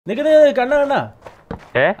നിനക്ക് കണ്ണ കണ്ണ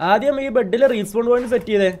ആദ്യം ഈ ബെഡിലെ റീസ്പോൺ പോയിന്റ്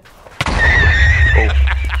സെറ്റ് ചെയ്തേ.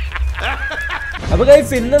 അപ്പൊ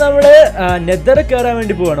ഗൈസ് ഇന്ന് നമ്മള് നെതർ കയറാൻ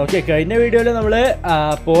വേണ്ടി പോവാണ്. ഓക്കെ, കഴിഞ്ഞ വീഡിയോയില് നമ്മള്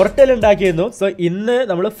പോർട്ടൽ ഉണ്ടാക്കിയിരുന്നു. സോ ഇന്ന്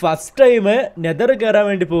നമ്മള് ഫസ്റ്റ് ടൈം നെതർ കയറാൻ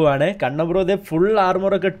വേണ്ടി പോവാണ്. കണ്ണബ്രോ ഫുൾ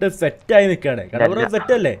ആർമറൊക്കെ ഇട്ട് സെറ്റ് ആയി നിക്കാണ്. കണ്ണബ്രോ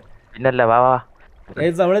സെറ്റ് അല്ലേ?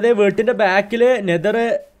 നമ്മളിതേ വീട്ടിന്റെ ബാക്കില്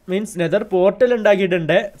നെതർ പോർട്ടൽ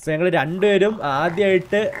ഉണ്ടാക്കിയിട്ടുണ്ട്. സോ ഞങ്ങൾ രണ്ടുപേരും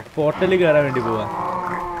ആദ്യമായിട്ട് പോർട്ടലിൽ കയറാൻ വേണ്ടി പോവാ.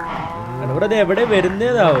 കണ്ണബ്രോ എവിടെ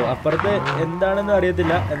വരുന്നതാവോ, അപ്പുറത്ത് എന്താണെന്ന്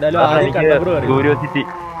അറിയത്തില്ല. എന്തായാലും ആദ്യം കണ്ണബ്രോ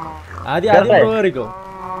ആദ്യം ബ്രോ കയറിക്കോ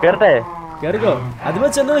കേറിക്കോ. അതിമ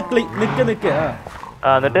ചെന്ന് നിക്ക്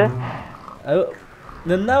എന്നിട്ട്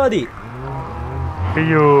നിന്നാ മതി.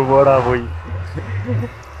 അയ്യോ പോടാ പോയി.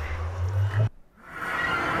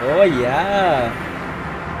 ഓ യാ,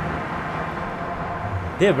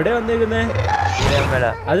 ഇത് എവിടെ വന്നേക്കുന്നേ?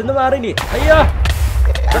 അതിന്ന് മാറിനി. അയ്യോ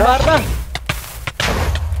മാറണ.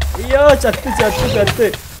 അയ്യോ ചത്ത് ചത്ത് ചത്ത്.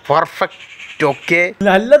 പെർഫെക്റ്റ്. ഓക്കേ,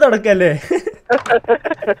 നല്ല തുടക്കല്ലേ?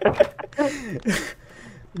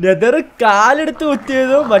 നെതർ കാലെടുത്ത്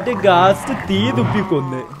കുത്തിയതും മറ്റേ ഗാസ് തീ തുപ്പി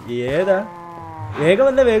കൊന്ന്. ഏതാ? വേഗം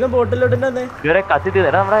വന്നേ, വേഗം പോർട്ടലിലോട്ട് തന്നെ.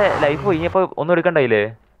 നമ്മുടെ ലൈഫ് കഴിഞ്ഞപ്പോ ഒന്നും എടുക്കണ്ടായില്ലേ?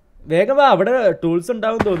 വേഗം വാ, അവിടെ ടൂൾസ്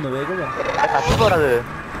ഉണ്ടാവും തോന്നുന്നു. വേഗം വാ.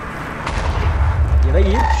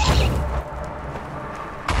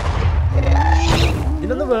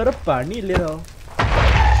 ഇതൊന്നും വേറെ പണിയില്ലേതോ?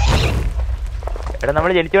 എടാ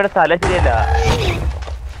നമ്മള് ജനിച്ചോടെ സ്ഥലം ശരിയല്ല.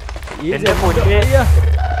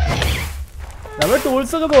 നമ്മള്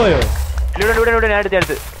ടൂൾസ് ഒക്കെ പോയോ?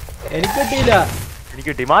 എനിക്ക് കിട്ടിയില്ല. എനിക്ക്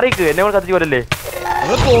കിട്ടി. മാറിക്ക്, എന്നെ കൂടെ കത്തിച്ച് പോലല്ലേ.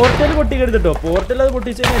 നമ്മള് പോർട്ടൽ പൊട്ടിക്കെടുത്തിട്ടോ. പോർട്ടൽ അത്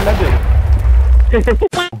പൊട്ടിച്ചു എല്ലാം കേറി.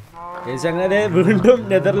 അങ്ങനെ വീണ്ടും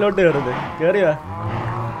നെതറിലോട്ട് കയറുന്നത്. കേറിയാ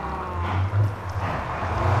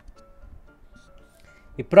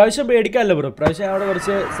ഇപ്രാവശ്യം പേടിക്കാല്ലോ ബ്രോ. ഇപ്രാവശ്യം അവിടെ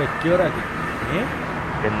കുറച്ച് സെക്യൂർ ആക്കി.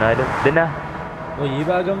 എന്നാലും ഓ ഈ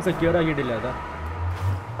ഭാഗം സെക്യൂർ ആക്കിയിട്ടില്ല. അതാ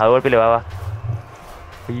അത് കുഴപ്പമില്ല. വാ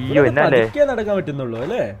അയ്യോ എന്നല്ലേ നടക്കാൻ പറ്റുന്നുള്ളൂ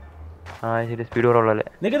അല്ലേ? ആ ശരി, സ്പീഡ് കുറവുള്ളല്ലേ.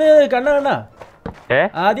 നിനക്ക് കണ്ണ കണ്ണ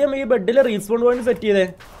ആദ്യം ഈ ബെഡിലെ റീസ്പോൺ പോയിന്റ് സെറ്റ് ചെയ്തേ.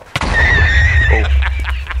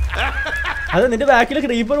 അത് നിന്റെ ബാക്കിൽ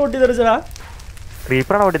ക്രീപ്പർ പൊട്ടി തെറിച്ചടാ.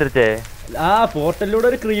 ക്രീപ്പറാണ് പൊട്ടി തെറിച്ചേ? ആ പോർട്ടലിലൂടെ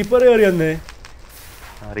ഒരു ക്രീപ്പർ കയറി വന്ന്.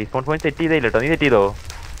 റീസ്പോൺ പോയിന്റ് സെറ്റ് ചെയ്തോ? നീ സെറ്റ് ചെയ്തോ?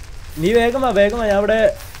 നീ വേഗം വാ, വേഗം വാ. ഞാൻ അവിടെ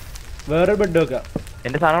വേറൊരു ബെഡ് വെക്കാം.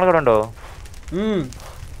 എന്റെ സാധനങ്ങളൊക്കെ ഉണ്ടോ?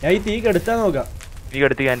 ഞാൻ ഈ തീ കെടുത്താൻ നോക്കാം. തീ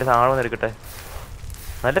കെടുത്തി എന്റെ സാധനം എടുക്കട്ടെ.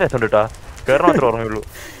 നല്ല രസമുണ്ട് കേട്ടോ. കേറണം മാത്രമേ ഓർമ്മയുള്ളൂ.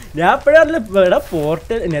 ഞാൻ എപ്പോഴാ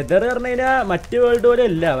പോർട്ടൽ നെതർ പറഞ്ഞു കഴിഞ്ഞാൽ മറ്റു വേൾഡ് പോലെ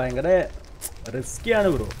അല്ല, ഭയങ്കര റിസ്കി ആണ്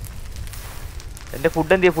ബ്രോ. എന്റെ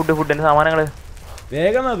ഫുഡ് എന്തിയാ? ഫുഡ് എന്റെ സാമാനങ്ങള്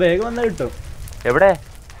വേഗം വാ, വേഗം വന്നാൽ കിട്ടും. എവിടെ?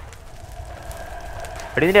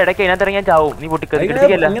 എടി നിന്റെ ഇടയ്ക്ക് അതിനകത്ത് ഇറങ്ങി ഞാൻ ചാവും. നീ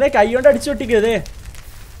പൊട്ടിക്കല്ല. അങ്ങനെ കൈ കൊണ്ട് അടിച്ചു പൊട്ടിക്കതേ.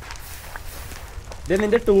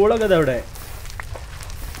 നിന്റെ ടൂളൊക്കെ അവിടെ.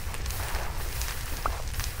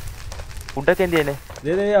 ഫുഡൊക്കെ എന്ത് ചെയ്യല്ലേ?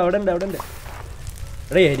 അവിടെ ഉണ്ട്, അവിടെ ഉണ്ട്.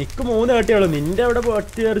 എടേ എനിക്ക് 3 കട്ടയുള്ളൂ. നിന്റെ അവിടെ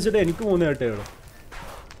പൊട്ടി തെറിച്ചിട്ട് എനിക്ക് 3 കട്ടയുള്ളൂ.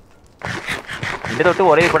 നിന്റെ തൊട്ട്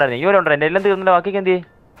കുറേ ഇപ്പോഴാണ്. നീ വരെ എന്റെ എല്ലാം തീർന്നില്ല. ബാക്കിക്ക് എന്ത് ചെയ്യേ?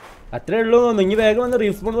 അത്രേ ഉള്ളൂ. നീ വേഗം വന്ന്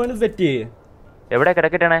റീസ്പോൺ പോയിന്റ് സെറ്റ് ചെയ്യേ. എവിടെ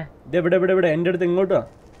കിടക്കട്ടെ? ഇത് എവിടെ എവിടെ എവിടെ? എന്റെ അടുത്ത് ഇങ്ങോട്ടോ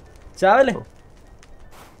ചാവല്ലേ?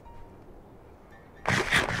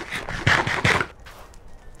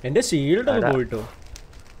 എന്റെ ഷീൽഡ് ഒക്കെ പോയിട്ടോ.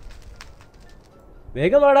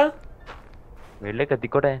 വേഗം വാടാ. വെള്ളിലേക്ക്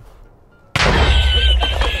എത്തിക്കോട്ടെ.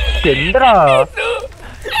 എന്താ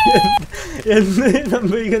എന്ന്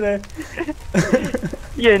സംഭവിക്കുന്നേ?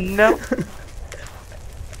 എന്നാ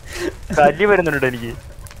കല്ല് വരുന്നുണ്ടോ എനിക്ക്?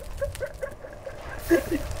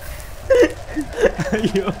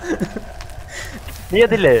 അയ്യോ നീ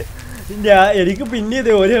അതില്ലേ? എനിക്ക് പിന്നെ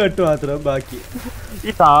ഇതേ ഒരേ കെട്ട് മാത്രം ബാക്കി. ഈ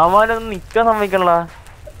സാമാനൊന്നും നിക്കാൻ സമ്മതിക്കണല്ലോ.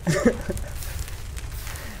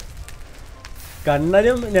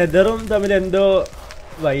 കണ്ണനും നെതറും തമ്മിൽ എന്തോ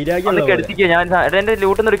വൈരാഗ്യം. എന്റെ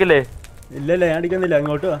ലൂട്ടൊന്നും എടുക്കല്ലേ? ഇല്ലല്ല, ഞാൻ അടിക്കുന്നില്ല.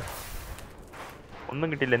 അങ്ങോട്ട് വാ. ഒന്നും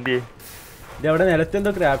കിട്ടില്ല. എന്ത് ചെയ്യേ? ഇത് അവിടെ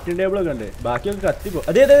നിലത്തെന്തോ ക്രാഫ്റ്റിംഗ് ടേബിൾ ഒക്കെ ഉണ്ട്. ബാക്കിയൊക്കെ കത്തിപ്പോ.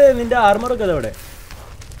 അതെ അതെ, നിന്റെ ആർമറൊക്കെ അതവിടെ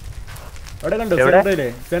അവിടെ കണ്ടോ?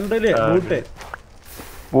 സെൻട്രല്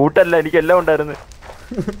ബൂട്ടല്ല, എനിക്ക് എല്ലാം ഉണ്ടായിരുന്നു.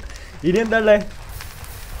 ഇനി എന്താ ഉള്ളേ?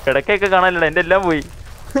 കിടക്കൊക്കെ കാണാനില്ല. എന്റെ എല്ലാം പോയി.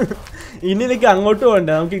 ഇനി എനിക്ക് അങ്ങോട്ട് പോകണ്ട,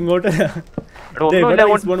 നമുക്ക് ഇങ്ങോട്ട്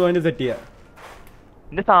സെറ്റ് ചെയ്യാം.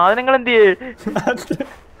 എന്റെ സാധനങ്ങൾ എന്ത് ചെയ്യേ?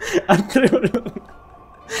 അത്രേ ഉള്ളൂ.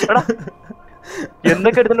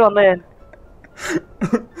 എന്തൊക്കെ എടുത്തിട്ട് വന്ന ഞാൻ?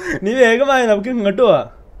 നീ വേഗമായ, നമുക്ക് ഇങ്ങോട്ട് പോവാ.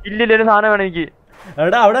 ഇല്ലില്ല, ഒരു സാധനം വേണം എനിക്ക്.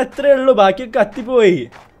 എടാ അവിടെ എത്രേ ഉള്ളൂ, ബാക്കിയൊക്കെ കത്തിപ്പോയി.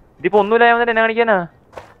 ഇതിപ്പോ ഒന്നുമില്ല. എന്നെ കാണിക്കാനാ?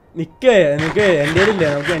 നിക്കേ നിനക്ക് എന്റെ ഇല്ലേ?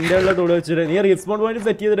 നമുക്ക് എന്റെ ഉള്ള ടൂള് വെച്ചിട്ട് നീ റീസ്പോൺ പോയിന്റ്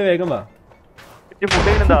സെറ്റ് ചെയ്തിട്ട് വേഗം വാ. ഫുഡ്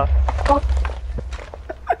എന്താ?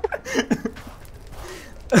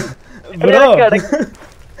 ബ്രോ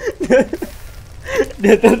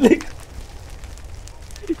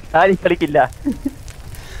ഞാൻ കളിക്കില്ല.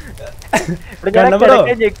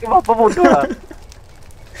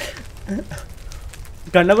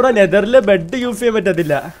 കണ്ണപുറ നെതറിലെ ബെഡ് യൂസ് ചെയ്യാൻ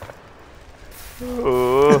പറ്റത്തില്ല.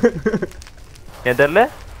 നെതറില്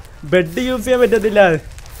ബെഡ് യൂസ് ചെയ്യാൻ പറ്റത്തില്ല.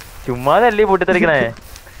 ചുമ്മാതല്ലേ പൊട്ടിത്തെറിക്കണേ.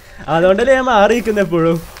 അതുകൊണ്ടല്ലേ ഞാൻ മാറിയിരിക്കുന്നത്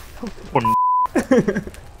എപ്പോഴും.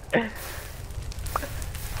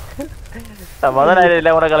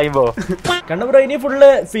 സമാധാനം കൂടെ കളയുമ്പോ കണ്ണപുറ ഇനി ഫുള്ള്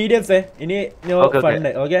സീരിയസ്. ഇനി ഫണ്ട്.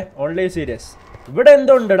 Okay, only serious. ഇവിടെ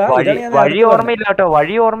എന്തോ ഉണ്ടടാ. വഴി ഓർമ്മയില്ല കേട്ടോ,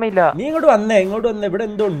 വഴി ഓർമ്മയില്ല. നീ ഇങ്ങോട്ട് വന്നേ, ഇങ്ങോട്ട് വന്നേ. ഇവിടെ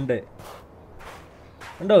എന്തോ ഉണ്ട്.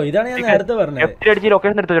 ഉണ്ടോ? ഇതാണ് ഞാൻ നേരത്തെ പറഞ്ഞത്.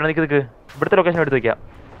 ലൊക്കേഷൻ എടുത്ത് വെക്കണം. നിക്ക് ഇവിടുത്തെ ലൊക്കേഷൻ എടുത്ത് വെക്കാം.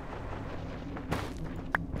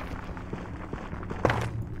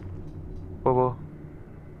 ഓ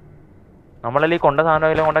നമ്മളല്ലേ ഈ കൊണ്ട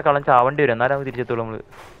സാധനം കൊണ്ട കളഞ്ഞ ചാവേണ്ടി വരും. എന്നാലും തിരിച്ചെത്തുള്ളൂ നമ്മള്.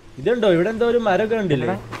 ഇതുണ്ടോ? ഇവിടെ എന്തോ ഒരു മരമൊക്കെ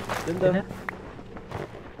ഉണ്ടില്ലേ?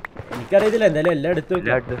 എനിക്കറിയത്തില്ല. എന്തായാലും എല്ലാം എടുത്തു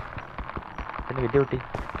വലിയ കുട്ടി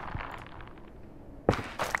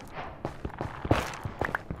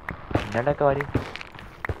എന്നൊക്കെ വാരി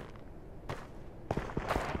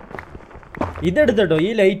ഇതെടുത്തോ. ഈ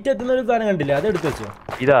ലൈറ്റ് എത്തുന്ന ഒരു സാധനം കണ്ടില്ലേ? അത് എടുത്തു വെച്ചോ.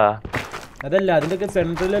 ഇതാ? അതല്ല, അതിന്റെ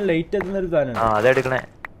സെൻട്രലിൽ ലൈറ്റ് എത്തുന്ന ഒരു സാധനം. അതെടുക്കണേ.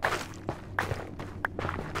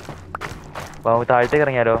 താഴത്തേക്ക്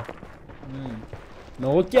ഇറങ്ങിയാലോ?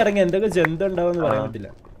 നോക്കി ഇറങ്ങി. എന്തൊക്കെ ജന്തു ഉണ്ടാവും പറയാൻ പറ്റില്ല.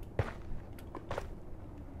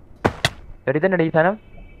 തന്നെ ഈ സാധനം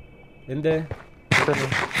എന്ത്?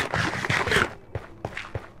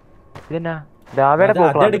 ഇതെന്നാ?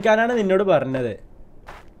 അതെടുക്കാനാണ് നിന്നോട് പറഞ്ഞത്.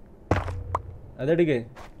 അതെടുക്ക്.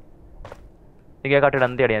 കാട്ടിട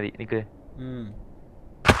എന്ത് അടിയാ മതി. നിക്ക്.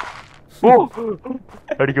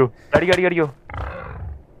 അടിക്കോ അടിക്കോ.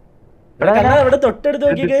 ഇവിടെ തൊട്ടടുത്ത്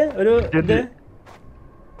നോക്കിക്കേ. ഒരു ഇത്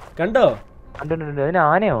കണ്ടോ? അതിന്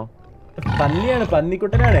ആനയോ? പന്നിയാണ്,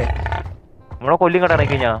 പന്നിക്കുട്ടനാണ്. നമ്മളെ കൊല്ലും കട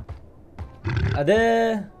ഇറങ്ങി കഴിഞ്ഞാ അത്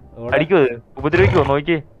അടിക്കോ? ഉപദ്രവിക്കോ?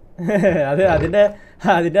 നോക്കി. അത് അതിന്റെ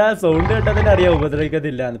ആ സൗണ്ട് കേട്ടാ തന്നെ അറിയാം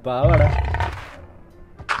ഉപദ്രവിക്കത്തില്ല. പാവാടാ.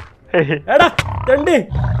 എടാ തെണ്ടി,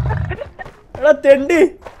 എടാ തെണ്ടി.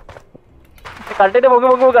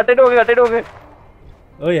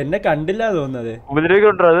 ഓ, എന്നെ കണ്ടില്ല തോന്നുന്നത്.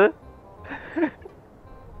 ഉപദ്രവിക്കണ്ടോ? അത്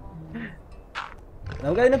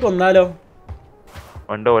നമുക്കതിനെ കൊന്നാലോ?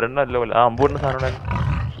 ഉണ്ട് ഒരെണ്ണല്ലോ. അമ്പൂറിന്റെ സാധനം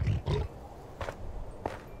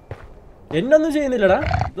എന്നൊന്നും ചെയ്യുന്നില്ലടാ.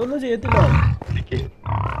 ഇതൊന്നും ചെയ്യത്തില്ല.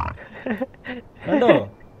 കണ്ടോ?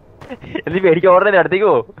 എനിക്ക് ഓർഡർ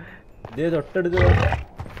അടുത്തേക്കോ? ഇതേ തൊട്ടടുത്ത്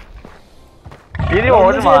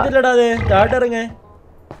ചെയ്യത്തില്ലടാ. അതെ, താട്ടിറങ്ങേ.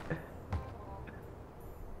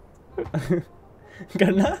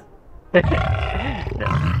 കണ്ണ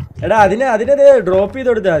എടാ, അതിനെ ഡ്രോപ്പ് ചെയ്ത്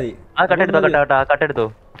കൊടുത്താ മതി. കട്ടെടുത്തോ.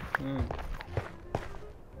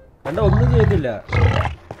 കണ്ട, ഒന്നും ചെയ്യത്തില്ല.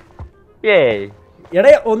 ഏയ്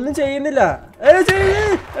എടാ, ഒന്നും ചെയ്യുന്നില്ല.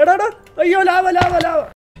 എടാ, അയ്യോ, ലാവ.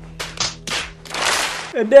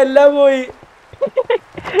 എന്റെ എല്ലാം പോയി.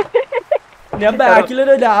 ഞാൻ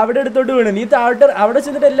ബാക്കിലൊരു ലാവയുടെ അടുത്തോട്ട് വീണ്. നീ താഴോട്ട് അവിടെ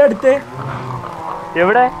ചെന്നിട്ട് എല്ലാം എടുത്തേ.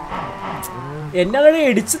 എവിടെ? എന്നെ അങ്ങനെ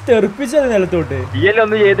ഇടിച്ച് തെറിപ്പിച്ചത് നിലത്തോട്ട്.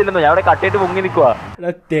 ഒന്നും ചെയ്തില്ലെന്നോ? ഞാൻ അവിടെ കട്ടയിട്ട് പൊങ്ങി നിക്കുവാ.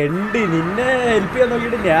 തെണ്ടി, നിന്നെ ഹെൽപ്പ് ചെയ്യാൻ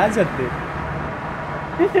നോക്കിട്ട് ഞാൻ ചത്ത്.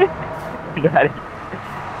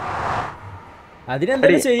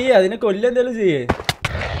 അതിനെന്തായാലും ചെയ്യേ, അതിനെ കൊല്ലെന്തേലും ചെയ്യേ.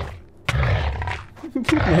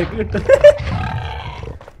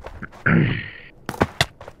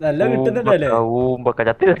 നല്ല കിട്ടുന്നുണ്ടല്ലേ?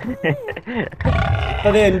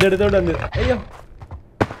 അതെ, എന്റെ അടുത്തോട്ട് വന്ന്. അയ്യോ,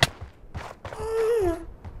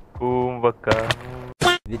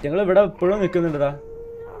 ഇതിറ്റങ്ങൾ ഇവിടെ എപ്പോഴും നിക്കുന്നുണ്ടടാ.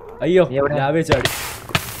 അയ്യോ, ലാവേ ചാടി.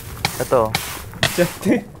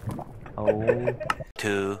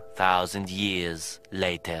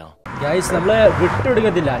 നമ്മളെ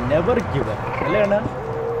വിട്ടുകൊടുക്കത്തില്ല. നെവർ ഗിവ് അപ്പ് അല്ലേ കണ്ണാ?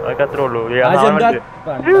 അത്രേ ഉള്ളൂ.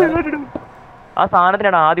 ആ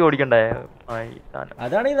സാധനത്തിനാണ് ആദ്യം ഓടിക്കണ്ടേ.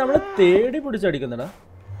 അതാണെങ്കിൽ നമ്മള് തേടി പിടിച്ചടിക്കുന്നടാ.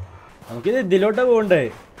 നമുക്കിത് ഇതിലോട്ടാ പോകണ്ടേ.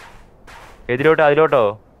 എതിലോട്ടോ? അതിലോട്ടോ?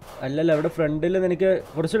 അല്ലല്ല, ഇവിടെ ഫ്രണ്ടില് നിനക്ക്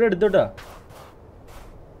കുറച്ചുകൂടെ എടുത്തോട്ടാ.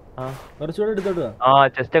 കുറച്ചുകൂടെ എടുത്തോട്ടാ.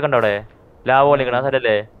 ചെസ്റ്റ് ഒക്കെ ഉണ്ടോ അവിടെ? ലാവ് കളിക്കണ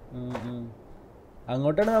സ്ഥലല്ലേ?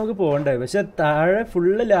 അങ്ങോട്ടാണ് നമുക്ക് പോകണ്ടേ. പക്ഷെ താഴെ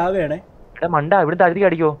ഫുള്ള് ലാവയാണേ. മണ്ട, ഇവിടെ താഴത്തേക്ക്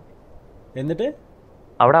അടിക്കോ? എന്നിട്ട്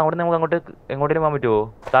അവിടെ അങ്ങോട്ട് നമുക്ക് എങ്ങോട്ടേലും പോകാൻ പറ്റുമോ?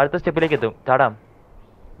 താഴത്തെ സ്റ്റെപ്പിലേക്ക് എത്തും. ചാടാം.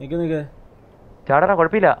 നിക്ക് ചാടാ,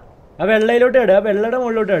 കുഴപ്പമില്ല. ആ വെള്ളയിലോട്ട് ആട്. ആ വെള്ളയുടെ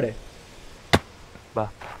മുകളിലോട്ട് ആട്.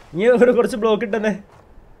 നീ കുറച്ച് ബ്ലോക്ക് ഇട്ടെന്നേ.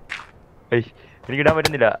 എനിക്ക് ഇടാൻ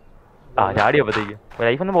പറ്റുന്നില്ല. ചാടിയപ്പോഴത്തേക്ക്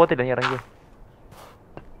ലൈഫൊന്നും പോകത്തില്ല. നീ ഇറങ്ങിയോ?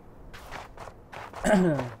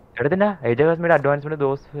 എടുത്തില്ല അഡ്വാൻസ്മെന്റ്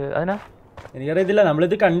ദോസ്. അതിനാ എനിക്കറിയത്തില്ല.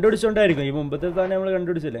 നമ്മളിത് കണ്ടുപിടിച്ചോണ്ടായിരിക്കും. ഈ മുമ്പത്തെ സാധനം നമ്മള്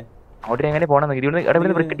കണ്ടുപിടിച്ചില്ലേ. അവിടെ എങ്ങനെ പോകണം?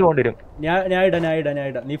 ബ്രിക്കറ്റ് പോകേണ്ടി വരും. ഞാൻ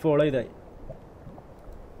ഇടാം. നീ ഫോളോ ചെയ്തായി.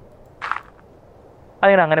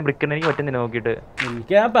 അതിന് അങ്ങനെ ബ്രിക്കുന്ന എനിക്ക് പറ്റുന്നില്ല നോക്കിയിട്ട്.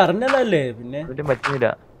 എനിക്ക് ഞാൻ പറഞ്ഞതല്ലേ പിന്നെ പറ്റുന്നില്ല.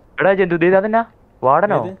 എടാ ജന്തു ഇത് അതെന്നാ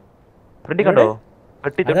വാടനോ ഫ്രണ്ടി കണ്ടോ?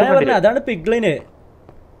 അതാണ് പിഗ്ലിന്.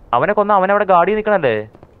 അവനെ കൊന്ന അവനവിടെ ഗാഡി നിക്കണല്ലേ?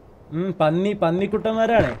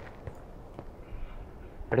 പന്നിക്കുട്ടന്മാരാണ്.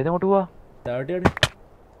 എടേ അങ്ങോട്ട് പോവാ.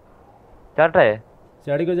 ചാടട്ടെ?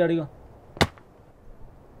 ചാടിക്കോ.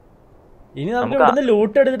 ഇനി നമുക്ക് ഇവിടുന്ന്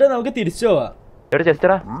ലൂട്ട് എടുത്തിട്ട് നമുക്ക് തിരിച്ചു പോവാ.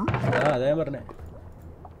 ചെസ്റ്ററാ അതാ ഞാൻ പറഞ്ഞേ.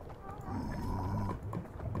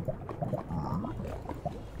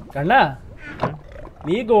 കണ്ണാ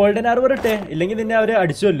നീ ഗോൾഡൻ ആർമർ ഇട്ടേ, ഇല്ലെങ്കിൽ നിന്നെ അവര്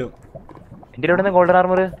അടിച്ചുവല്ലോ. ഗോൾഡൻ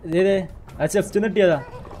ആർമർ ആ ചെസ്റ്റ് കിട്ടിയതാ.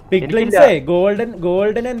 പിഗ്ലിൻസേ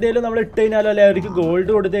ഗോൾഡൻ എന്തേലും നമ്മൾ ഇട്ട് കഴിഞ്ഞാലോ അല്ലെ അവർക്ക് ഗോൾഡ്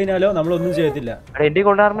കൊടുത്തു കഴിഞ്ഞാലോ നമ്മളൊന്നും ചെയ്യത്തില്ല. എന്റെ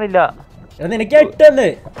ഗോൾഡൻ ആർമർ ഇല്ല. എനിക്ക് ഇട്ടെന്ന്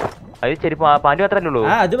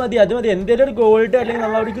അത് മതി. എന്തേലും ഒരു ഗോൾഡ് അല്ലെങ്കിൽ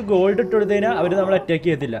നമ്മൾ അവർക്ക് ഗോൾഡ് ഇട്ട് കൊടുത്തു കഴിഞ്ഞാൽ അവര് നമ്മളെ അറ്റാക്ക്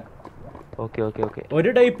ചെയ്യത്തില്ല. ഒരു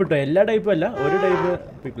ടൈപ്പ് ഇട്ടോ, എല്ലാ ടൈപ്പും അല്ല, ഒരു ടൈപ്പ്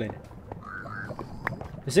പിഗ്ലിൻ.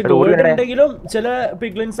 പക്ഷെ ഗോൾഡ് ഉണ്ടെങ്കിലും ചില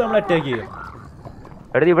പിഗ്ലിൻസ് നമ്മൾ അറ്റാക്ക് ചെയ്യും.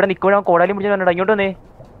 ഇവിടെ നിൽക്കുമ്പോൾ കോടാലും പിടിച്ചാൽ ഇങ്ങോട്ട് വന്നേ.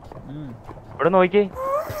 ഇവിടെ നോക്കി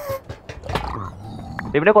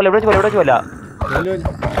ഇവിടെ കൊല്ല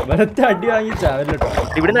അടി വാങ്ങി ചാവല്ലോ.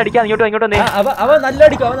 ഇവിടുന്ന് അടിക്കാം. ഇങ്ങോട്ട് വന്നേ. അവ നല്ല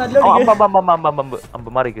അടിക്കും.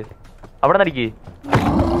 മാറിക്ക് അവിടെ നടിക്ക്.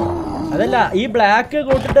 അതല്ല ഈ ബ്ലാക്ക്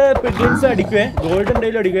കൂട്ടിട്ട് പിഗ്ലിൻസ് അടിക്കുവേ, ഗോൾഡ്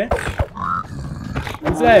എന്തെങ്കിലും അടിക്കുവേ.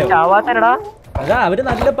 മനസ്സിലായോ? അതാ അവര്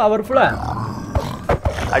നല്ല പവർഫുള്ളാ.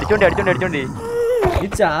 അടിച്ചോണ്ടി ഈ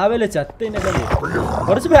ചാവല് ചത്തന്നെ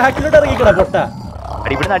കുറച്ച് ബാക്കിലോട്ട് ഇറങ്ങിക്കടാ പൊട്ട.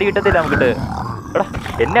 ഇവിടുന്ന് അടി കിട്ടത്തില്ല നമുക്കിട്ട്.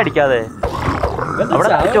 എന്നെ അടിക്കാതെ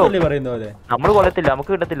പറയുന്ന പോലെ നമ്മള് കൊല്ലത്തില്ല,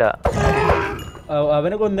 നമുക്ക് കിട്ടത്തില്ല.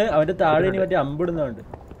 അവനെ കൊന്ന് അവന്റെ താഴെ ഇനി മറ്റേ അമ്പിടുന്നുണ്ട്.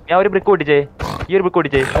 ഞാൻ ഒരു ബ്രിക്ക് ഓടിച്ചേ. ഈ ഒരു ബ്രിക്ക്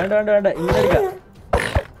ഓടിച്ചേ. വേണ്ട ഇങ്ങനെ അടിക്കാം.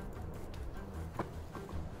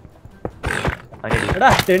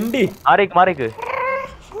 തെണ്ടി മാറിക്ക്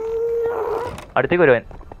അടുത്തേക്ക് വരുവാൻ.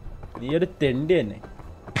 നീ ഒരു തെണ്ടി തന്നെ.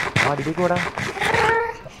 അടുത്തേക്ക് പോടാ.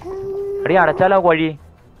 അടി അടച്ചാലോ വഴി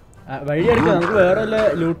അടിക്കാം. നമുക്ക് വേറെ വല്ല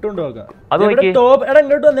ലൂട്ട് കൊണ്ട് നോക്കാം.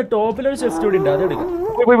 ഇങ്ങോട്ട് വന്നേ. ടോപ്പിലൊരു ചെസ്റ്റ് കൂടി ഉണ്ട്, അത് എടുക്കാം.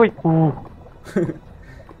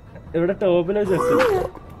 ഇവിടെ ടോപ്പിലൊരു ചെസ്റ്റ്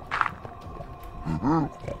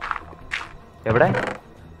എവിടെ?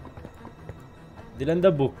 ഇതിലെന്താ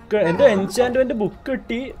ബുക്ക്? എന്തോ എൻചാന്റ്മെന്റ് ബുക്ക്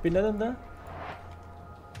കിട്ടി. പിന്നെ അതെന്താ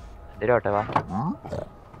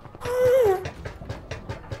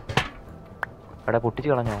പൊട്ടിച്ച്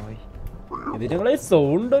കളഞ്ഞോ? ഇതിനുള്ള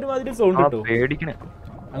സൗണ്ട് ഒരുമാതിരി സൗണ്ട് കിട്ടും. പേടിക്കണേ.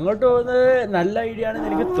 അങ്ങോട്ട് പോകുന്നത് നല്ല ഐഡിയ ആണെന്ന്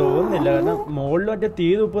എനിക്ക് തോന്നുന്നില്ല. കാരണം മുകളിൽ മറ്റേ തീ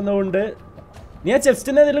തുപ്പുന്നതുകൊണ്ട്. നീ ആ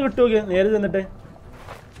ചെസ്റ്റിന് എന്തെങ്കിലും കിട്ടുമോ നേരെ ചെന്നിട്ട്?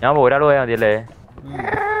 ഞാൻ ഒരാൾ പോയാൽ മതിയല്ലേ?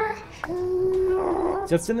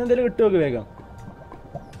 ചെസ്റ്റിന് എന്തെങ്കിലും കിട്ടുമോ വേഗം?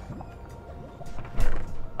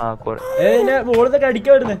 മുകളിലൊക്കെ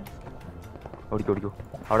അടിക്കാൻ വരുന്നേ.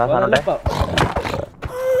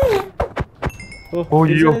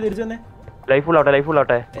 തിരിച്ചു വന്നേ.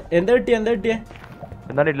 എന്താ കിട്ടിയേ?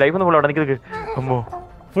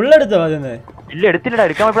 ഫുൾ എടുത്തോ? അതെന്ന് ഇല്ല, എടുത്തില്ല.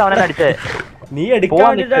 എടുക്കാൻ അടിച്ചേ. നീ എടുക്കാൻ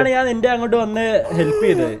വേണ്ടിട്ടാണ് ഞാൻ നിന്റെ അങ്ങോട്ട് വന്ന് ഹെൽപ്പ്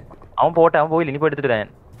ചെയ്തത്. അവൻ പോട്ടെ, അവൻ പോയില്ല. ഇനിയിപ്പോ എടുത്തിട്ട് ഞാൻ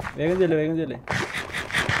വേഗം ചെല്ലേ.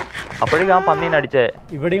 അപ്പോഴേക്കും അവൻ പന്നീനെ അടിച്ചേ.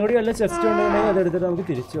 ഇവിടെയും കൂടി വല്ല ചെസ്റ്റ് ഉണ്ടെന്നുണ്ടെങ്കിൽ അത് എടുത്തിട്ട് നമുക്ക്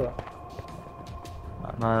തിരിച്ചു പോവാം.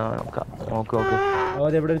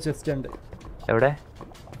 അതെവിടെ ഒരു ചെസ്റ്റ് ഉണ്ട്. എവിടെടാ?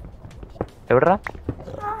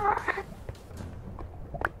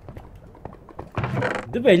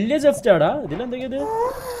 ഇത് വലിയ ചെസ്റ്റ് ആടാ. ഇതിലെന്തൊക്കെയത്?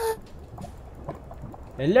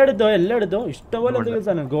 എല്ലാം എടുത്തോ. ഇഷ്ടംപോലെ എന്തൊക്കെ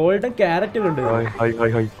സാധനം. ഗോൾഡൻ ക്യാരറ്റ് ഉണ്ട്,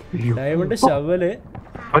 ഡയമണ്ട് ഷവല്.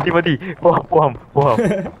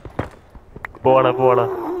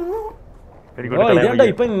 ഇതുണ്ടോ?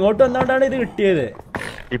 ഇപ്പൊ ഇങ്ങോട്ട് വന്നോണ്ടാണ് ഇത് കിട്ടിയത്.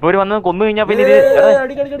 ഇപ്പൊ വന്ന് കൊന്നു കഴിഞ്ഞാ പിന്നെ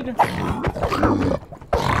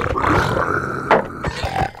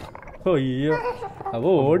അയ്യോ അവ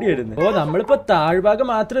ഓടി വരുന്നു. നമ്മളിപ്പോ താഴ്ഭാഗം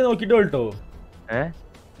മാത്രമേ നോക്കിട്ടോ.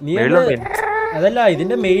 നീ അതല്ല,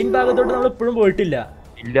 ഇതിന്റെ മെയിൻ ഭാഗത്തോട്ട് നമ്മൾ ഇപ്പോഴും പോയിട്ടില്ല.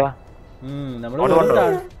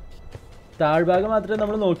 താഴ്ഭാഗം മാത്രമേ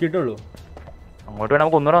നമ്മൾ നോക്കിയിട്ടുള്ളൂ. അങ്ങോട്ട്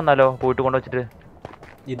നമുക്ക് ഒന്നുകൂടെ വന്നാലോ? പോയിട്ട് കൊണ്ടുവച്ചിട്ട്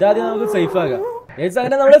ഇതാദ്യം നമുക്ക് സേഫ് ആകാം.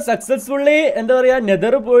 അങ്ങനെ നമ്മള് സക്സസ്ഫുള്ളി എന്താ പറയാ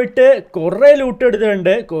നെതർ പോയിട്ട് കൊറേ ലൂട്ട്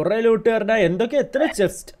എടുത്തിട്ടുണ്ട്. കൊറേ ലൂട്ട് പറഞ്ഞാൽ എന്തൊക്കെ എത്ര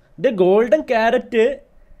chest, golden carrot,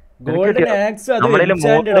 golden ax,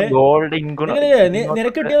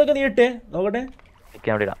 നിനക്ക് കിട്ടിയതൊക്കെ നീ ഇട്ടേ നോക്കട്ടെ.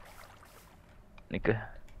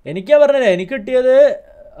 എനിക്കാ പറഞ്ഞേ, എനിക്ക് കിട്ടിയത്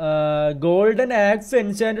ഗോൾഡൻ ആക്സ്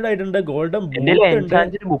എൻചാന്റഡ് ആയിട്ടുണ്ട്, ഗോൾഡൻ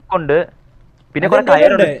ബുക്ക് ഉണ്ട്, പിന്നെ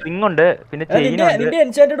നിന്റെ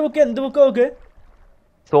എൻചാന്റഡ് ബുക്ക് എന്ത് ബുക്ക് നോക്ക്?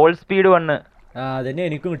 Soul speed 1. അതന്നെ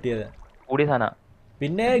എനിക്കും കിട്ടിയത്. കൂടിയ സാധനം.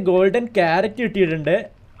 പിന്നെ ഗോൾഡൻ ക്യാരറ്റ് കിട്ടിയിട്ടുണ്ട്.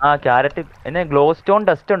 ക്യാരറ്റ് പിന്നെ ഗ്ലോ സ്റ്റോൺ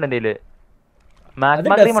ഡസ്റ്റ് ഉണ്ട് എന്റെ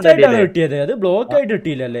കിട്ടിയത്. അത് ബ്ലോക്ക് ആയിട്ട്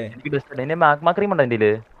കിട്ടിയില്ലല്ലേ? മാഗ്മ ക്രീം ഉണ്ട്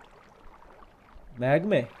എന്റെ.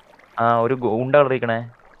 മാഗ്മേ ആ ഒരു ഉണ്ട കളറിക്കണേ.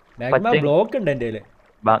 മാഗ്മ ബ്ലോക്ക് ഉണ്ട് എന്റെ കയ്യില്.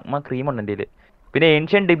 മാഗ്മ ക്രീം ഉണ്ട് എന്റെ. പിന്നെ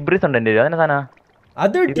ഏൻഷ്യൻ ഡിബ്രിസ് ഉണ്ട് എന്റെ. അതെന്നാ സാധന?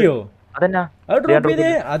 അത് കിട്ടിയോ? അതെന്നാ? അത് ഡ്രോപ്പ്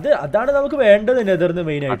ചെയ്തേ. അതാണ് നമുക്ക് വേണ്ടത് നെതർന്ന്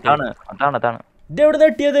മെയിൻ ആയിട്ട്. അതാണ് ഇത് എവിടുന്ന്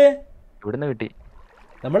കിട്ടിയത്? ഇവിടുന്ന് കിട്ടി.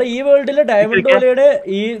 നമ്മളെ ഈ വേൾഡിലെ ഡയമണ്ട് പോലെയാണ്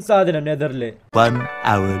ഈ സാധനം നെതറില്.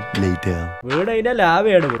 വീട് അതിന്റെ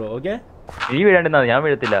ലാവയാണ് ബ്രോ. ഓക്കെ നീ വീഴണ്ടെന്നാ, ഞാൻ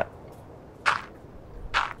വീഴത്തില്ല.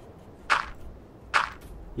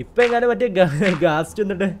 ഇപ്പൊ എങ്ങനെ മറ്റേ ഗാസ്റ്റ്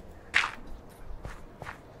എന്നിട്ട്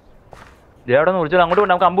അവിടെ വിളിച്ചോ,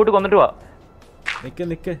 അങ്ങോട്ട് നമുക്ക് അമ്പൂട്ട് കൊന്നിട്ട് പോവാ. നിക്ക്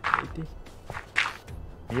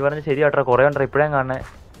നീ പറഞ്ഞ ശരിയാട്ടാ, കൊറേ ഉണ്ടോ ഇപ്പഴേ കാണണേ.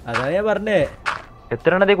 അതാ ഞാൻ പറഞ്ഞേ.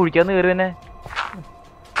 എത്ര എണ്ണതേ കുഴിക്കാന്ന് കയറി തന്നെ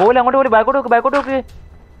പോലെ. അങ്ങോട്ട് പോലെ ബാക്കോട്ട് നോക്ക്.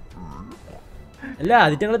 അല്ല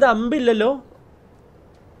അതിന്റെ ഞങ്ങളത് അമ്പില്ലല്ലോ.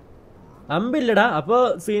 അമ്പില്ലടാ, അപ്പൊ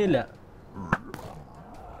സീനില്ല.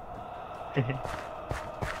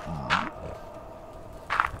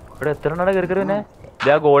 ഇവിടെ എത്ര എണ്ണ കയറി തന്നെ.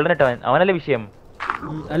 ഗോൾഡൻ ഇട്ടവൻ അവനല്ലേ വിഷയം.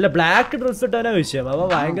 അല്ല ബ്ലാക്ക് ഡ്രസ് ഇട്ടാനാ വിഷയം. അവൻ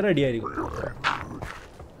ഭയങ്കര അടിയായിരിക്കും.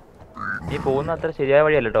 നീ പോകുന്ന അത്ര ശരിയായ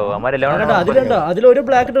വഴിയല്ലോ. അതിലുണ്ടോ? അതിലൊരു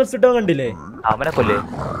ബ്ലാക്ക് ഡ്രസ് ഇട്ടോ കണ്ടില്ലേ? അവനെ കൊല്ലേ.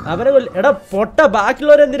 എടാ പൊട്ട,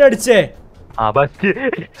 ബാക്കിയുള്ളവരെന്തിനാ അടിച്ചേ?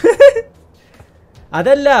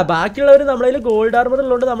 അതല്ല, ബാക്കിയുള്ളവര് നമ്മളതിൽ ഗോൾഡ് ആർമർ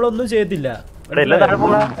ഉള്ളതുകൊണ്ട് നമ്മളൊന്നും ചെയ്യത്തില്ല.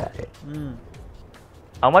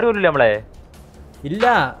 അവന്മാര് കൊല്ലില്ല നമ്മളെ. ഇല്ല,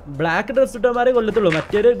 ബ്ലാക്ക് ഡ്രസ് ഇട്ടവന്മാരെ കൊല്ലത്തുള്ളൂ.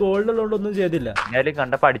 മറ്റേര് ഗോൾഡ് ഉള്ളതുകൊണ്ട് ഒന്നും ചെയ്തില്ല. ഞാൻ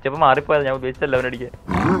കണ്ടപ്പോ അടിച്ചപ്പോ മാറിപ്പോയത്. ഞാൻ ഉദ്ദേശിച്ചല്ല അവനടിക്കാൻ.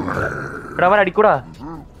 ഇവിടെ അവൻ അടിക്കൂടാ.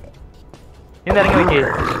 നീ ഇറങ്ങി വെക്കേ.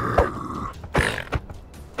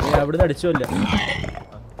 അവിടുന്ന് അടിച്ചോല്ല.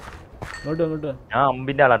 അങ്ങോട്ടോ. ഞാൻ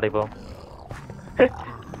അമ്പിന്റെ ആളാട്ടെ ഇപ്പൊ.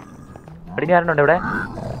 അടിഞ്ഞ ആരുണ്ടോ ഇവിടെ?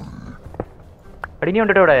 അടിഞ്ഞ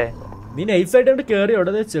ഉണ്ടോ ഇവിടെ? നീ നൈസായിട്ട് കേറി.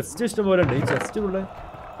 അവിടെ ചെസ്റ്റ് ഇഷ്ടം പോലെ ഉണ്ട്. ഈ ചെസ്റ്റ് ഉള്ള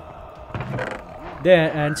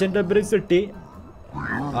ആൻഷ്യന്റ് ടെബ്രിക്സ് കിട്ടി.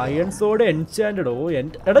 അയൺ സോഡ് എൻചാൻഡോ.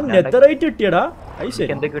 എടാ നെതറൈറ്റ് കിട്ടിയടാ.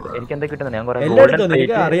 എനിക്ക് എന്താ കിട്ടുന്നത്? ഞാൻ എല്ലാം എടുത്തോ,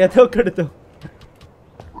 നിനക്ക് അറിയാത്തൊക്കെ എടുത്തോ.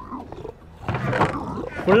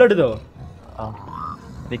 ഫുൾ എടുത്തോ?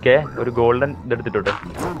 നിക്കേ ഒരു ഗോൾഡൻ ഇതെടുത്തിട്ടോട്ടെ.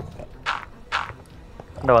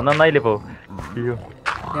 വന്നായില്ലേ ഇപ്പോ? അയ്യോ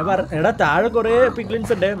എടാ താഴെ കൊറേ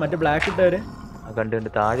പിഗ്ലിൻസ് ഉണ്ട്. മറ്റേ ബ്ലാക്ക് ഇട്ടവര് കണ്ട്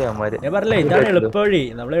താഴെ അവന്മാര്. ഞാൻ പറഞ്ഞില്ലേ ഇതാണ് എളുപ്പവഴി.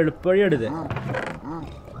 നമ്മളെ എളുപ്പവഴി എടുത്ത്.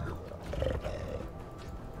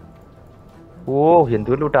 ഓ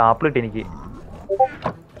എന്തുകൊണ്ട് ആപ്പിൾ ഇട്ട്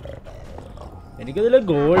എനിക്കതില്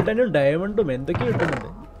ഗോൾഡനും ഡയമണ്ടും എന്തൊക്കെ കിട്ടുന്നുണ്ട്.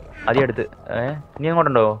 അതിയടുത്ത് നീ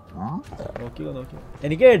അങ്ങോട്ടുണ്ടോ? നോക്കിക്കോ.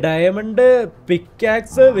 എനിക്ക് ഡയമണ്ട്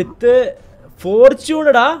പിക്കാക്സ് വിത്ത്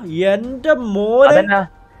ഫോർച്യൂണടാ. എന്റെ മോനെ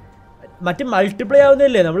മറ്റേ മൾട്ടിപ്ലൈ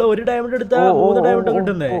ആവുന്നില്ലേ? നമ്മള് ഒരു ഡയമണ്ട് എടുത്താ 3 ഡയമണ്ട്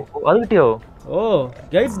കിട്ടുന്നേ. അത് കിട്ടിയോ? ഓ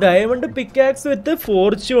ഗൈസ്, ഡയമണ്ട് പിക്കാക്സ് വിത്ത്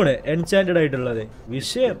ഫോർച്യൂണ് എൻചാന്റഡ് ആയിട്ടുള്ളത്.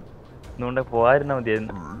 വിഷയം പോവായിരുന്നാ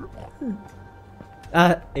മതിയായിരുന്നു.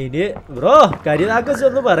 ഇനി ബ്രോ കരിനാക്കസ്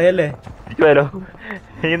ഒന്നും പറയല്ലേ.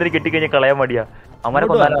 നീ കിട്ടിക്കഴിഞ്ഞാൽ കളയാൻ മടിയാ. അമ്മരെ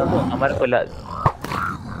കൊല്ല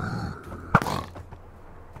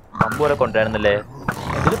അമ്പൂരെ കൊണ്ടുവരുന്നല്ലേ.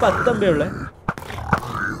 ഇതില് 10 അമ്പേ.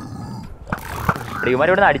 ഇവന്മാർ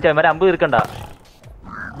ഇവിടെ അടിച്ച ഇവന്മാരെ അമ്പ് തീർക്കണ്ട.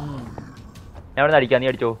 ഞാൻ ഇവിടെ അടിക്കാം, നീ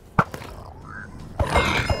അടിച്ചോ.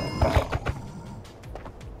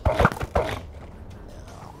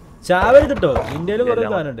 ചാവരുതിട്ടോ, ഇന്ത്യയിലും കുറെ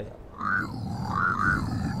സാധനമുണ്ട്.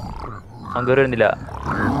 അങ്ങ് വരുന്നില്ല.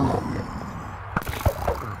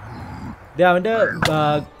 അവന്റെ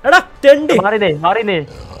മാറിനേ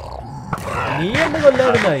നീ എന്നെ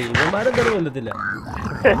കൊല്ലായിരുന്നായി. ഇവന്മാരെന്തായാലും കൊല്ലത്തില്ല.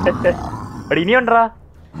 ഇനിയുണ്ടാ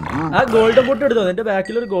ആ ഗോൾഡൻ ബൂട്ട് എടുത്തോ. എന്റെ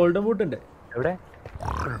ബാക്കിൽ ഒരു ഗോൾഡൻ ബൂട്ട് ഉണ്ട്. എവിടെ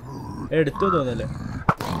എടുത്തു തോന്നല്ലേ?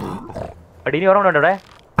 ഇനി ഓർമ്മ ഇവിടെ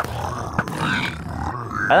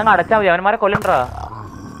അതങ്ങ് അടച്ചാ മതി. അവന്മാരെ കൊല്ലണ്ടാ.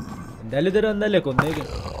 എന്തായാലും ഇതൊരു വന്നല്ലേ കൊന്നേക്ക്.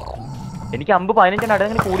 എനിക്ക് അമ്പ് 15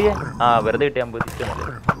 അടങ്ങനെ കൂടിയേ. വെറുതെ കിട്ടിയ അമ്പ്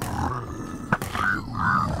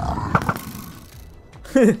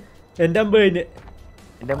എന്റെ അമ്പ് കഴിഞ്ഞ്.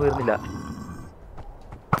 എന്റെ അമ്പ് തീർന്നില്ല.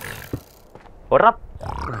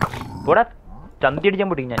 ഓടാ ചന്തി അടിച്ചാൻ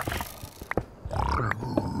പൊട്ടി ഞാൻ.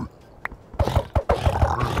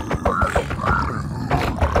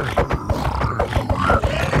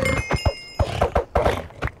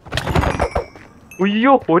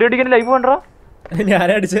 അയ്യോ ഒരടിക്കന്നെ ലൈവ് വേണ്ട.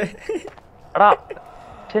 ഞാനടിച്ചേ.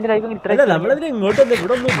 നമ്മളതിന് ഇങ്ങോട്ട്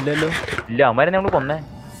ഇവിടെ ഒന്നും ഇല്ലല്ലോ. ഇല്ല അമ്മാരെ നമ്മള് കൊന്നേ.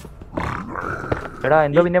 എടാ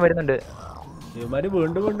എന്തോ പിന്നെ വരുന്നുണ്ട്. ഇവന്മാര്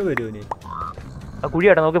വീണ്ടും കൊണ്ട് വരുമോ? നീ ആ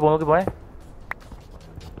കുഴിയാട്ടെ നോക്കി പോയെ.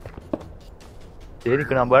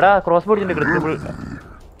 എടാ ക്രോസ് ബോ അടിച്ചിട്ടുണ്ട്.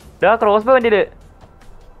 ക്രോസ് ബോ വണ്ടിയില്.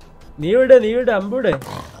 നീ ഇവിടെ അമ്പൂടെ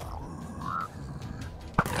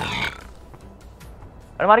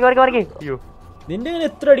മാറി. അയ്യോ നിന്റെ ഇങ്ങനെ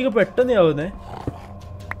എത്ര അടിക്ക് പെട്ടെന്ന് ആവുന്നേ?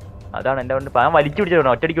 അതാണ് എന്റെ ഞാൻ വലിച്ചു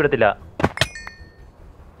പിടിച്ചിട്ടോ. ഒറ്റടിക്ക് വിടത്തില്ല.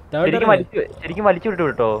 ശരിക്കും വലിച്ചു വിട്ടു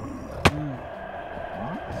കേട്ടോ.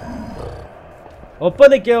 ഒപ്പം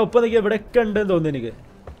നിൽക്കുക ഇവിടെ ഒക്കെ ഉണ്ടെന്ന് തോന്നുന്നു എനിക്ക്.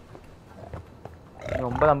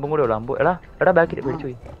 9 അമ്പും കൂടെ ഉള്ളു. അമ്പു എടാ ബാക്കിൽ പേടിച്ചു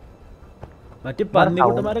പോയി. മറ്റേ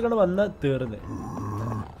പന്നിക്കുട്ടന്മാരൊക്കെ വന്ന തീർന്ന്.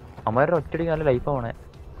 അമ്മമാരുടെ ഒറ്റയടിക്ക് നല്ല ലൈഫ് ആവണേ.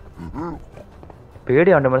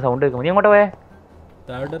 പേടിയാണ്ട് നമ്മുടെ സൗണ്ട് കേൾക്കുമ്പോ. നീ എങ്ങോട്ട് പോയേ?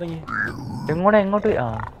 താഴോട്ട് ഇറങ്ങി. എങ്ങോട്ട്? ആ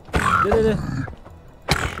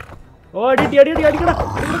ഓ അടിക്കടാ.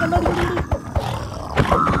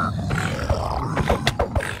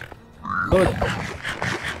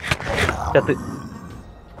 ചത്ത്.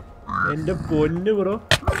 എന്റെ പൊന്ന് ബ്രോ.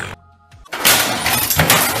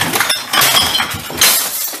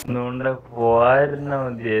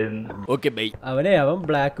 അവൻ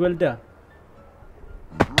ബ്ലാക്ക് ബെൽറ്റാ.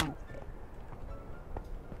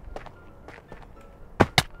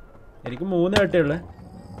 എനിക്ക് 3 കട്ടയുള്ളേ.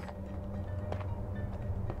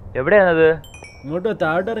 എവിടെയാണത്? ഇങ്ങോട്ട്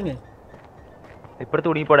താഴോട്ട് ഇറങ്ങി. ഇപ്പഴത്തെ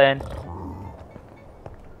തുണിപ്പോടാൻ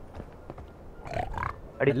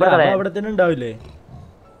അവിടെ തന്നെ ഉണ്ടാവില്ലേ?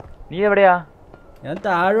 നീ എവിടെയാ? ഞാൻ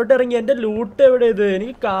താഴോട്ട് ഇറങ്ങി. എന്റെ ലൂട്ട് എവിടെ? ഇത്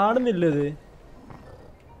എനിക്ക് കാണുന്നില്ല. ഇത്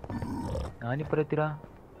ഞാനിപ്പഴത്തിടാ.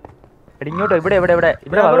 ഇങ്ങോട്ടോ? ഇവിടെ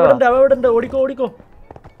ഓടിക്കോ.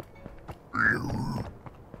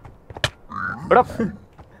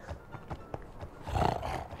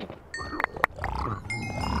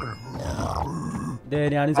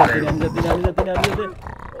 ഞാനും ചത്തി.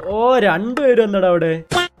 ഓ 2 പേര് വന്നടാ അവിടെ.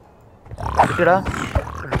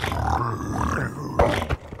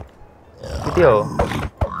 കിട്ടിയോ?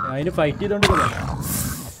 അതിന് ഫൈറ്റ് ചെയ്തോണ്ടിരിക്കുന്ന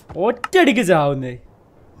ഒറ്റയടിക്ക് ചാവുന്നേ.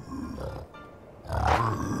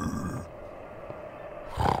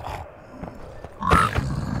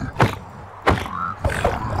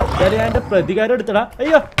 ഞാൻ എന്റെ പ്രതികാരം എടുത്തടാ.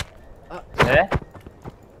 അയ്യോ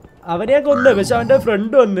അവനെ കൊന്ന്. പക്ഷെ അവന്റെ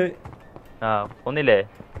ഫ്രണ്ട് വന്ന്. ഒന്നില്ലേ?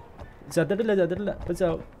 ചത്തിട്ടില്ല. ഇപ്പൊ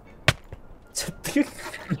ചാവും.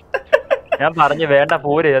 ഞാൻ പറഞ്ഞു വേണ്ട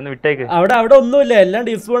പോര് ഒന്ന് വിട്ടേക്ക്. അവിടെ ഒന്നുമില്ല. എല്ലാം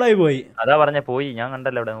ഡിസ്പോൺ ആയി പോയി. അതാ പറഞ്ഞ പോയി. ഞാൻ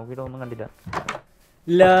കണ്ടല്ലോ അവിടെ നോക്കിട്ട് ഒന്നും കണ്ടില്ല.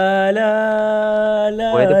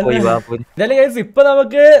 ഇപ്പൊ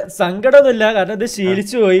നമുക്ക് സങ്കടമൊന്നുമില്ല. കാരണം ഇത്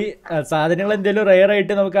ശീലിച്ചു പോയി. സാധനങ്ങൾ എന്തെങ്കിലും റെയർ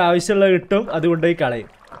ആയിട്ട് നമുക്ക് ആവശ്യമുള്ളത് കിട്ടും. അത് കൊണ്ടുപോയി കളയും.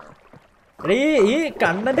 ഈ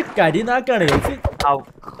കണ്ണന്റെ കരിനാക്കാണ്.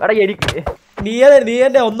 നീ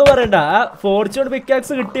എന്നെ ഒന്നും പറയണ്ട. ആ ഫോർച്യൂൺ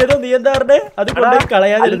പിക്കാക്സ് കിട്ടിയതും നീ എന്താ പറഞ്ഞേ? അത് കൊണ്ടുപോയി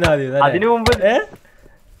കളയാതിരുന്നാ മതി. അതിനു മുമ്പ്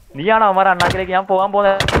നീയാണോ അമ്മ അണ്ണാക്കിലേക്ക് ഞാൻ പോകാൻ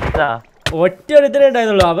പോകുന്ന? ഒറ്റ ഒരുത്തരേ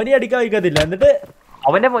ഉണ്ടായിരുന്നുള്ളൂ. അവനെ അടിക്കാൻ വയ്ക്കത്തില്ല. എന്നിട്ട്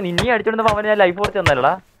അവന്റെ നീ അടിച്ചോണ്ടപ്പോ അവന് ഞാൻ ലൈഫ് കുറച്ച്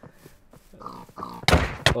തന്നല്ലടാ.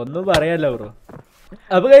 ഒന്നും പറയാല്ലോ ബ്രോ.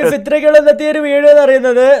 അപ്പൊ ഗൈസ് ഇത്രയൊക്കെയുള്ള ഇന്നത്തെ ഒരു വീഡിയോ എന്ന്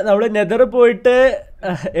പറയുന്നത് നമ്മള് നെതർ പോയിട്ട്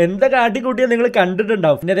എന്താ കാട്ടിക്കൂട്ടിയ നിങ്ങൾ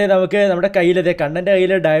കണ്ടിട്ടുണ്ടാവും. പിന്നെ നമുക്ക് നമ്മുടെ കയ്യിലതേ കണ്ണന്റെ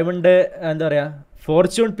കയ്യില് ഡയമണ്ട് എന്താ പറയാ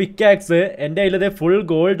ഫോർച്യൂൺ പിക്കാക്സ്. എന്റെ കയ്യിലതേ ഫുൾ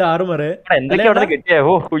ഗോൾഡ് ആർമർ.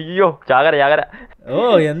 ഓ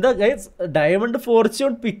എന്താ ഗൈസ് ഡയമണ്ട്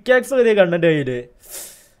ഫോർച്യൂൺ പിക്കാക്സ് വരെ കണ്ണന്റെ കയ്യില്.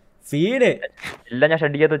 സീന് എല്ലാം ഞാൻ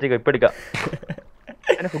ഷെഡിക്കകത്ത് വെച്ചേക്കാം. ഇപ്പൊ എടുക്കാം.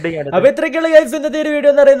 അപ്പൊ ഇത്രയൊക്കെയുള്ള ഗൈസ് ഇന്നത്തെ ഒരു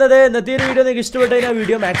വീഡിയോ എന്ന് പറയുന്നത്. ഇന്നത്തെ ഒരു വീഡിയോ നിങ്ങൾക്ക് ഇഷ്ടപ്പെട്ടു കഴിഞ്ഞാൽ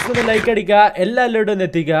വീഡിയോ മാക്സിമം ലൈക്ക് അടിക്കുക. എല്ലാവരോടും ഒന്ന്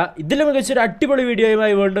എത്തിക്കുക. ഇതിലും മികച്ചൊരു അടിപൊളി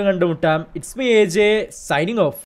വീഡിയോയുമായി വീണ്ടും കണ്ടുമുട്ടാം. It's me AJ signing off.